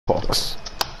Cox.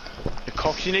 The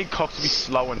Cox, you need Cox to be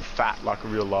slow and fat like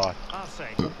real life.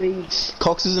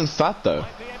 Cox isn't fat though.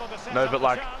 No, but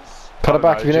like... Cut it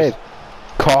back if you need.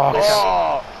 Cox.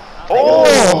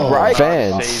 Oh! Right.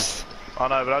 Fans. I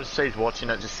know, but I just see he's watching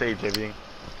it, just sees everything.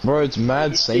 Bro, it's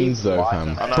mad scenes though,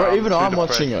 fam. Bro, even I'm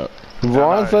watching it.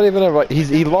 Ryan's not even a...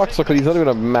 he likes it, but he's not even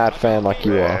a mad fan like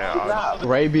you are.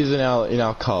 Arabia's in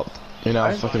our cup. In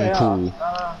our fucking pool.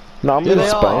 No, I'm in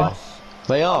Spain.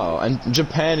 They are, and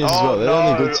Japan is as well. They're the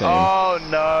only good team. Oh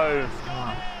no!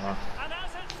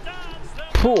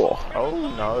 Poor. Oh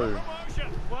no!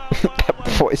 That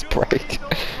voice break.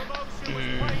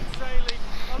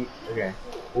 Okay.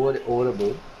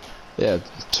 Audible. Yeah,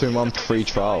 2-month free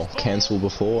trial. Cancel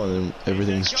before, and then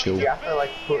everything's chill. You have to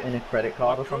like put in a credit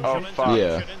card or something. Oh fuck!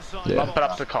 Yeah. Bump it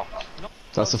up to Cox.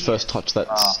 That's the first touch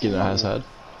that Skinner has had.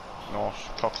 Nice.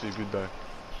 Cox is good though.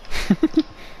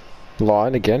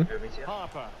 Line again.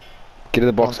 Get in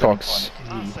the box, Cox.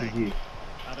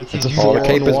 It's a Oh, the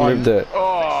keeper's 4-on-1. moved it.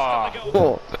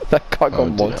 Oh! That guy got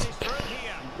monster.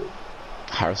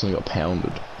 Harrison got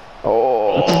pounded.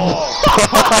 Oh.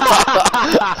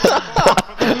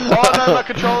 Oh no, my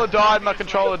controller died, my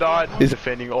controller died. He's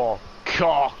defending, oh,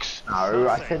 Cox. No,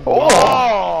 I said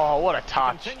Oh, what a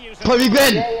touch. Play Big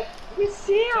Ben!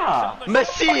 Messir!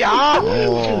 Messir!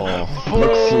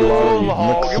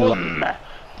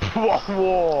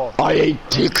 Oh, I ate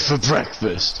dick for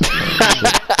breakfast.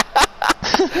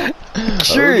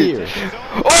 Shoot!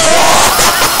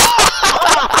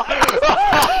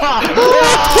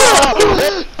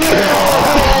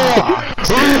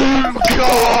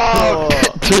 God!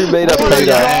 2 meter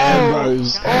Peter.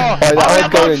 Bros. Oh, that one's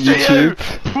going on YouTube.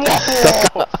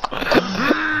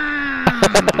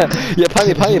 Yeah, pay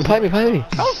me.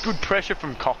 That was good pressure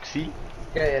from Coxie.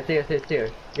 Yeah, Theo.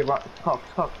 You're right. Cox.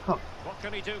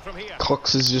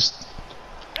 Cox is just...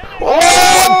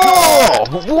 Oh!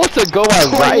 What a goal by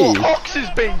Ray! Cox has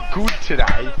been good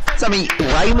today. Sammy,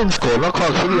 Raymond scored, not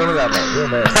Cox. What are you on about,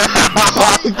 mate?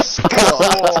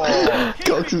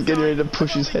 Cox is getting ready to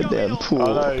push his head down.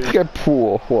 Poor. You go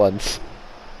poor once.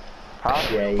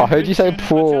 Yeah, I heard you say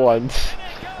poor once.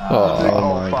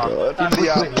 Oh my god. We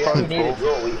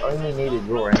only needed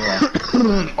draw anyway.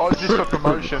 I just got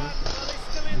promotion.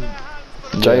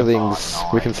 J-Lings.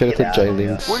 We can send it to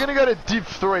J-Lings. We're gonna go to Div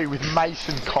 3 with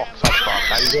Mason Cox up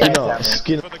front.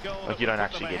 Skinner. Like you don't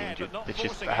actually get injured. It's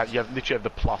just you literally have the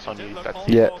plus on you. That's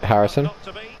it. Yeah, Harrison.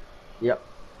 Yep.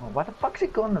 Oh, why the fuck's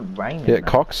it going to rain? Yeah,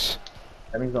 Cox.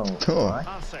 That means going. Oh. Right?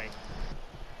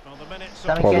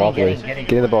 Oh, lovely.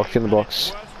 Get in the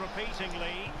box.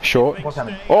 Short. What's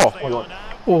happening? Oh!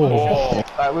 Oh.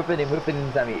 Alright, whip it in,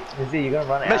 Sammy. Messir, you're gonna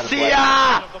run it out of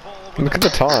Messir! Look at the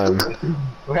time.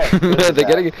 Okay, They're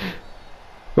getting...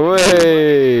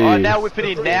 Wait! Oh, now whip it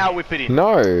in. No! whip it in,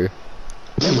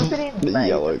 The mate.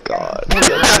 yellow card.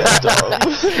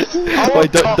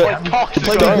 Wait, don't... Play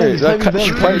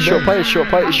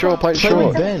it short. Play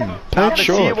Ben. Play it Messir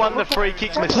short. won the free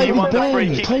kicks. Play Messir won the free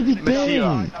Big kicks. Ben. Play Big Ben.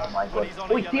 Oh my god.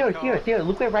 Wait, Theo,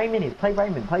 look where Raymond is. Play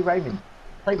Raymond. Play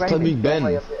Big Ben.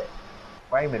 Play up there.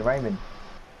 Raymond.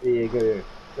 Yeah, go.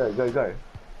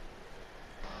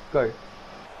 Go.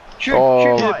 Shoot,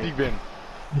 Oh. shoot, Big Ben.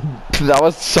 That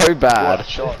was so bad.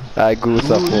 Good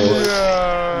stuff, boys.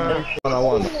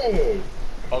 1-on-1.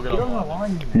 I'll get on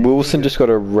one. Wilson just got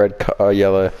a red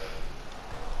yellow.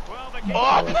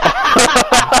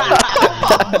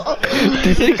 Do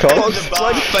you see Cox?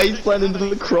 Like face plant into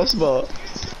the crossbar.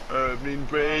 Urban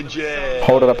Bridges.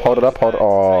 Hold it up.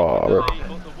 Oh, rip.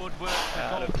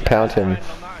 Pound him.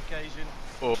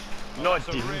 Oh, no, it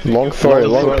didn't. Long throw,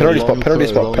 penalty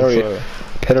spot.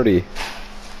 Penalty.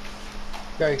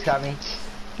 Go, Sammy.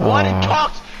 What did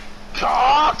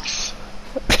Cox?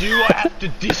 Do I have to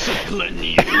discipline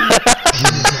you?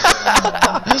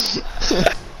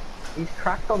 He's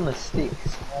cracked on the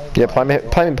sticks. Yeah, play me.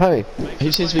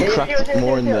 He seems to be cracked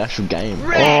more in the actual game.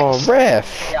 Oh,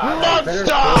 ref!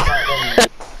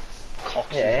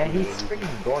 Yeah, he's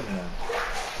freaking god, man.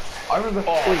 I remember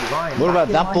Ryan. What about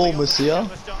that ball, Messir?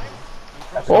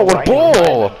 Oh, what a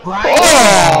ball!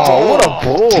 Oh, what a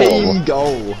ball! Team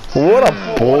goal. What a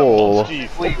ball!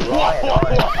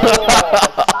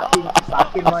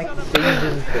 Back in like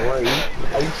season 3,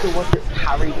 I used to watch it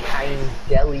Harry Kane,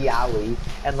 Dele Alli,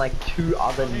 and like 2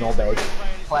 other knobheads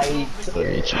play.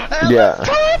 Yeah.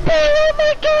 Oh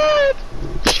my god!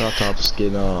 Shut up,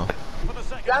 Skinner.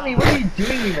 Sammy, what are you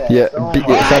doing there? Yeah, Oh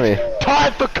yeah, Sammy.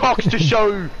 Time for Cox to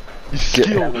show his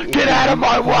skill. Get out of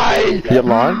my way! Yeah,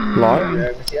 line.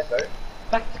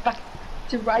 Back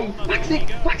to Ray. Back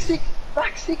six.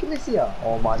 Back sick Messir.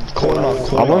 Oh my Corner, god.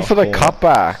 corner. I went for the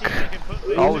cutback.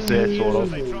 I was there, sort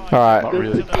of. Alright. Not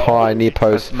really. High, near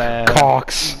post. Man.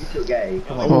 Cox. You're gay.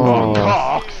 Come on. Oh.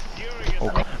 Cox!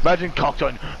 Oh, imagine Cox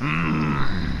on.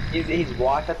 His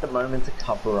wife at the moment's a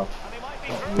cover-up.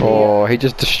 Oh, he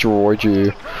just destroyed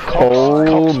you. Cox Oh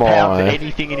pounds my.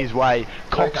 anything in his way.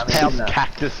 Cox Okay, pounds no.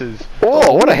 cactuses.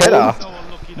 Oh, what a header.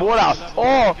 What else?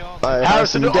 Oh!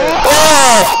 Harrison. Harrison,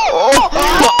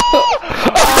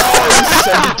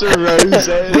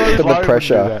 Choked under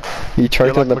pressure. He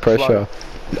choked under pressure.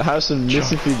 Harrison,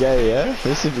 miss if you're gay, yeah?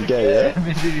 Miss if you're gay, yeah?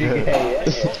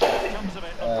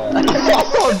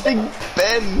 Oh, Big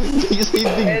Ben! You see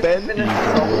Big Ben?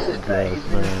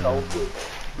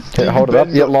 Okay, hold it up.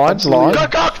 Yeah, line. Go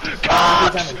Cox!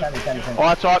 Cox! Oh,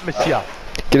 that's right, Messir.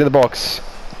 Get in the box.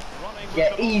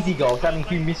 Yeah, easy goal. Sammy,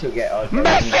 if you miss, you'll get.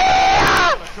 Messir!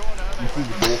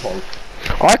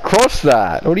 I crossed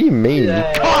that. What do you mean?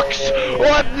 Cox!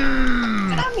 What?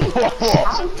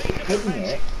 Hitting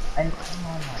it, and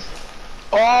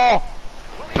Oh!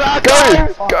 Back Go!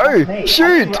 up! Go!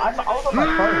 Shoot! I was on my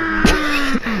phone.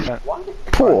 Why did-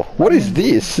 Poor. What is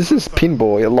this? This is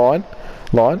pinball. Yeah, line.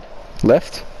 Line.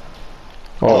 Left.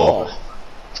 Oh.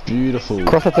 Beautiful.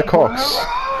 Cross at the Cox.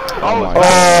 Oh,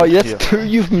 Oh, yes, two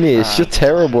you've missed. You're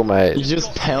terrible, You mate.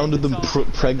 just pounded the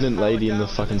pregnant lady in the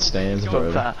fucking stands,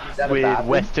 bro. with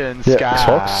Western Yeah, Sky.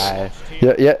 Cox.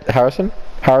 Yeah, yeah, Harrison.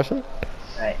 Harrison.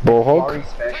 Hey, Ball hog. Murray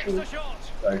special.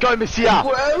 Go, Messir!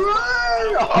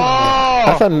 Oh!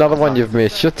 That's another one you've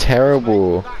missed. You're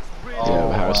terrible.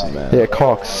 Yeah, Harrison, man. Yeah,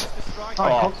 Cox.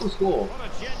 Cox will score.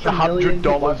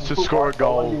 $100 to score a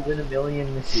goal. You win $1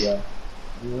 million this year.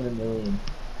 You win $1 million.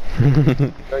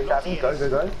 Go, Sammy. Go, go,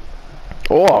 go.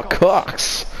 Oh,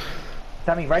 Cox.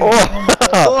 Sammy, right. Oh.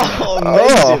 Oh,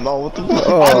 amazing! Oh, what the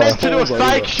fuck? I meant to do a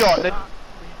fake shot.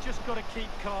 Just got to keep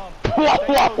calm.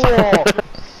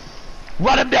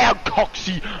 Run him down,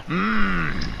 Coxie.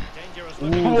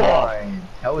 Ooh, fine.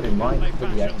 Held him, mine.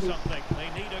 Pretty angry.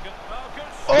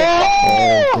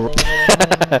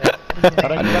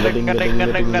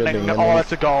 Oh,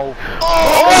 that's a goal.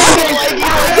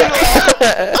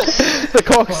 The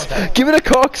Cox. Give it a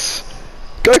Cox.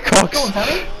 Go, Cox.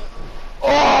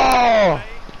 Oh!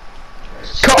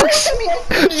 Cox.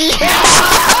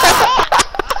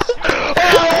 Oh,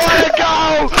 what a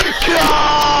goal!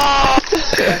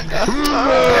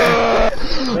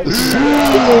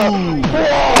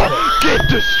 Get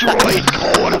destroyed,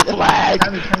 corner flag!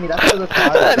 Sammy, that's for the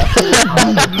fire. That's for the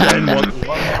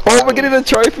fire. Oh, we're getting a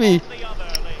trophy.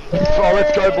 Oh,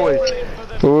 let's go, boys.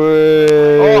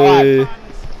 Whey.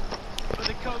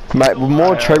 Mate,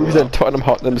 more trophies than Tottenham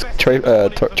Hotspur's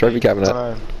trophy cabinet.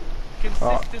 Oh.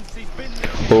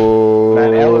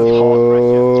 Man, Ellen's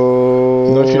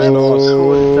No, she's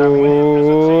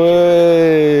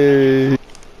Whey.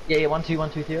 Yeah, 1, 2,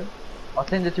 1, 2, 3. I'll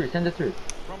send it through, send it through.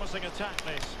 Promising attack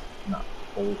this. No.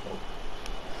 Oh,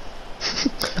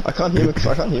 I can't hear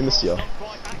Messir.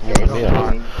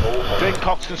 Think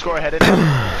Cox can score a header?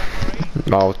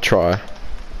 I'll try.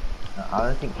 I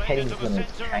don't think heading's gonna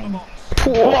change.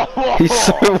 He's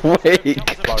so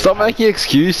weak. Stop making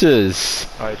excuses.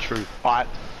 Oh, true. Alright,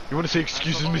 you want to see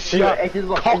excuses, Yeah, Messir? edges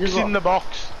lock, Cox edges in lock. the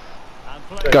box.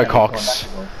 Go, Cox.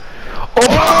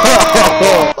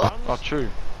 Oh, true.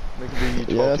 They can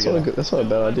be Yeah, 12 together. that's not a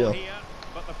bad idea.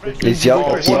 He's Oh, yelling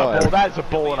what a offside. ball. That's a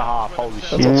ball and a half. Holy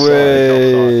shit.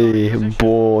 Way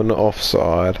born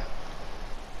offside.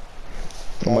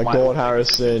 Oh my god,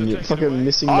 Harrison, you're fucking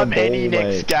missing the ball, I'm any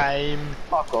next mate. game.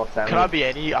 Fuck off, Sammy. Can I be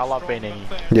any? I love being any.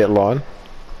 Yeah, line.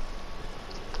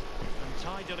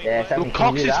 Yeah, Sammy, Look,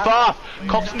 can Cox you is do that? fast.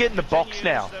 Cox can get in the box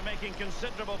now. They're making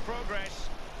considerable progress.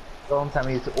 Go on,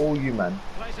 Sammy, it's all you, man.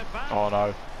 Plays it back. Oh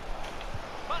no.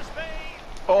 Must be.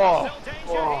 Oh. Still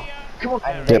danger here. Come on.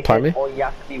 And Yeah, they play said, me. oh, you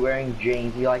have to be wearing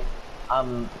jeans. You're like,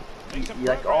 you're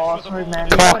like, oh, sorry, man.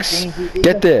 Cox, you want jeans?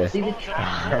 get there. See the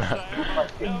trash. Like,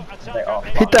 oh,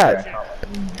 Hit fuck, that. I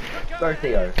can't. Go,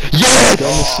 Theo. Yes!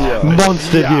 Messir.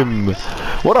 Monstered him!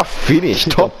 What a finish!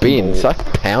 Top bin. So I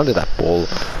pounded that ball.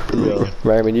 Yeah.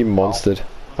 Raymond, you monstered.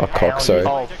 Oh, Cox, sorry.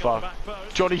 Oh fuck.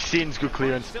 Johnny Sins, good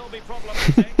clearance. Still be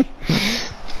problematic.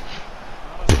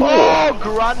 Oh,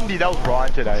 Grundy, that was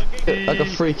Brian today. Like a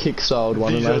free kick styled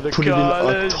one, These and are I the put it in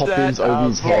colours top that ends over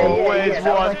his I've head. always that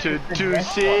was wanted the to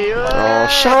best see. Oh,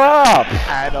 shut up!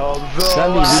 And although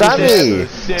Sammy, I Sammy! never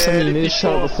said Sammy, you it need to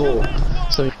shut up before.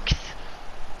 before. So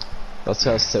that's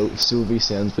how Sylvie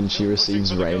sounds when she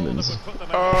receives Raymond's. What the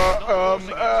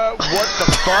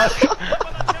fuck?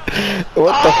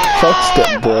 What the fuck's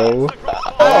that, bro?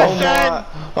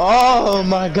 Oh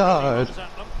my god!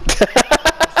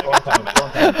 Go on, Sammy. Go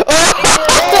on, Sammy.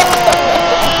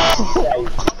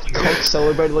 Cock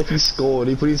celebrated like he scored.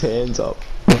 He put his hands up.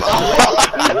 He sent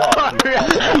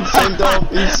off.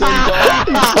 He sent off.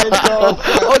 He sent off.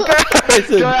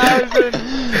 Go Harrison!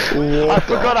 I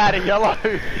forgot I had a yellow.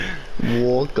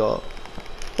 Walker.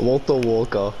 Walter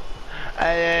Walker.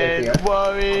 And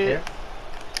worry.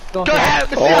 Go Go ahead.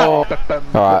 ahead, Messir!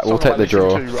 Oh. Alright, we'll take the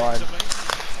draw.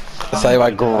 Say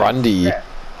by Grundy.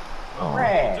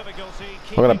 Rare.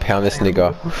 I'm gonna pound this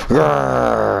nigga.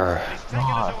 Grrr.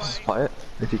 Nice. Play it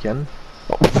if you can.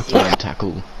 One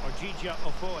tackle.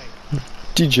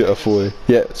 DJ Afoy.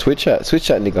 Yeah, switch that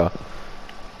nigga.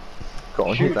 Go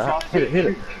on, hit that. Hit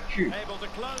it. Shoot.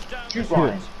 Shoot,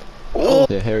 Ryan. Oh.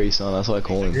 Yeah, Harry son, that's what I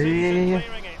call him. Yeah.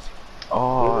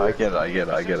 Oh, I get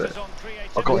it.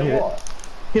 Oh, go on, hit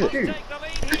it. Hit it.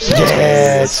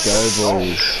 Yes! Let's go,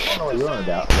 boys. I don't know what you're on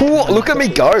about. Oh, look at me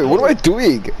go. What am I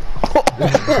doing?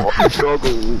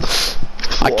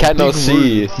 I cannot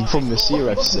see. From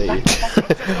Messir FC.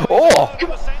 Oh!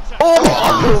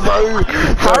 Oh!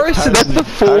 Harrison, that's the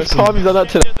fourth time you've done that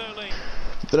today.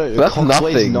 That's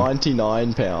nothing.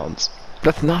 99 pounds.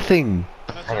 That's nothing.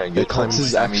 Hang on, The Cox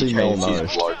is actually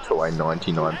malnourished. bloke to weigh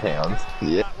 99 pounds.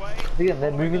 Yeah. Look at them,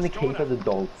 they're moving the keeper, the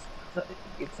dogs.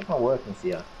 It's not gonna work,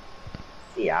 Messir.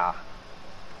 Yeah.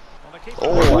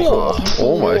 Oh,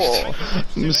 almost.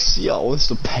 Messir wants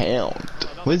to pound.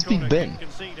 Where's Big Ben?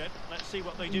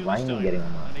 Rainy getting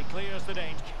on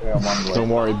that. They're on one Don't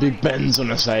worry, Big Ben's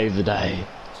gonna save the day.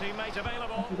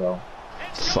 goal.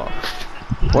 Fuck.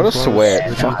 What a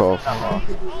sweat. Fuck off.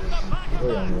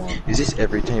 We're on one. Is this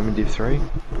every team in Div 3?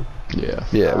 Yeah.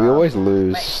 Yeah, we always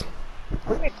lose.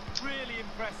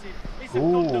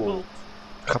 Ooh.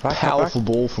 Powerful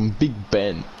ball from Big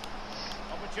Ben.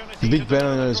 Big Ben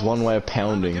only knows one way of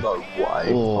pounding. No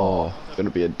way. Oh, gonna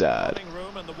be a dad.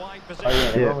 Oh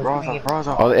yeah, Yeah, everyone was rise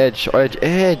up. On the edge,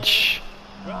 edge.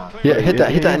 Yeah, hit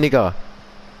that nigga.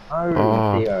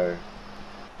 Oh, Theo.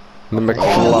 The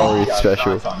McFlurry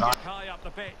special.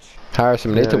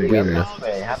 Harrison, we need to win.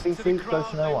 Happy feet goes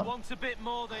to no one.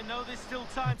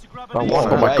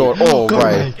 Oh my god, oh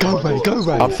Ray. Go Ray, go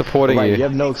Ray. I'm supporting Ray, you you.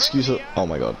 have no excuse. Oh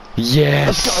my god.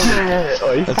 Yes!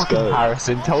 Oh, you Let's fucking go.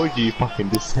 Harrison told you fucking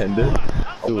descended.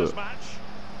 Do it.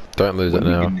 Don't lose it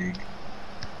now.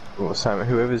 Well, Sam,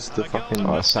 whoever's the fucking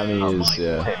Oh, Sammy is,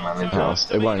 yeah. team manager. Oh,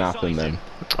 it won't happen then.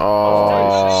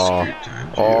 Oh.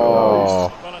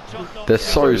 Oh. They're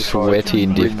so sweaty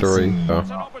in Div 3.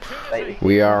 Oh.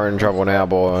 We are in trouble now,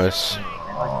 boys.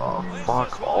 Oh,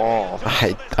 fuck off.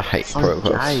 I hate So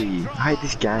protocols. gay. I hate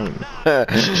this game.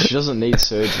 She doesn't need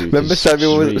surgery. Remember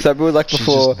Samuel was like she's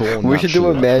before, just born we should do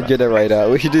a naturally man generator,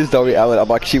 we should do Zoe Allen. I'm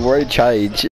like, she won't change.